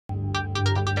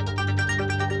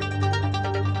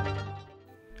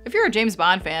If you're a James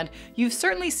Bond fan, you've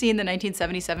certainly seen the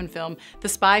 1977 film The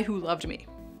Spy Who Loved Me.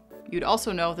 You'd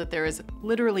also know that there is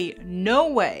literally no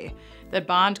way that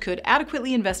Bond could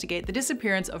adequately investigate the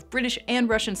disappearance of British and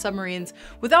Russian submarines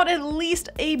without at least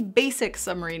a basic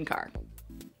submarine car.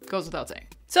 Goes without saying.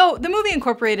 So the movie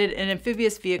incorporated an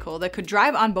amphibious vehicle that could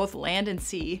drive on both land and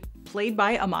sea, played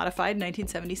by a modified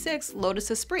 1976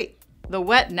 Lotus Esprit. The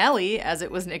Wet Nellie, as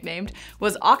it was nicknamed,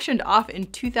 was auctioned off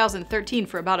in 2013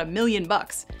 for about $1 million,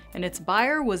 and its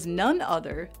buyer was none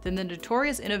other than the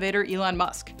notorious innovator Elon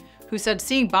Musk, who said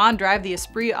seeing Bond drive the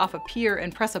Esprit off a pier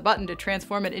and press a button to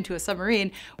transform it into a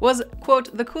submarine was,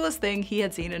 quote, the coolest thing he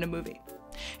had seen in a movie.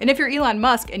 And if you're Elon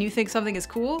Musk and you think something is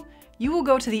cool, you will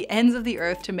go to the ends of the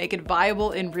earth to make it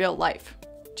viable in real life.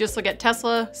 Just look at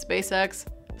Tesla, SpaceX,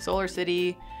 Solar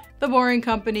City, The Boring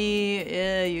Company,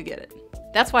 you get it.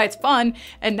 That's why it's fun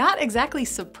and not exactly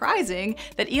surprising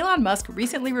that Elon Musk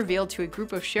recently revealed to a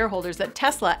group of shareholders that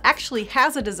Tesla actually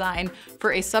has a design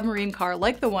for a submarine car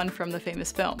like the one from the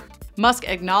famous film. Musk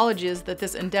acknowledges that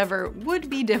this endeavor would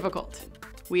be difficult.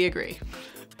 We agree.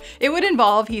 It would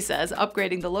involve, he says,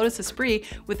 upgrading the Lotus Esprit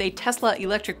with a Tesla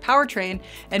electric powertrain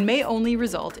and may only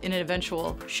result in an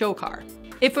eventual show car.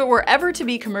 If it were ever to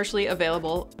be commercially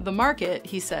available, the market,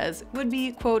 he says, would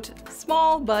be, quote,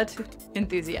 small but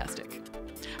enthusiastic.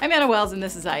 I'm Anna Wells, and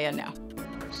this is IEN Now.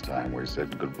 It's time we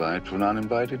said goodbye to an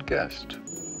uninvited guest.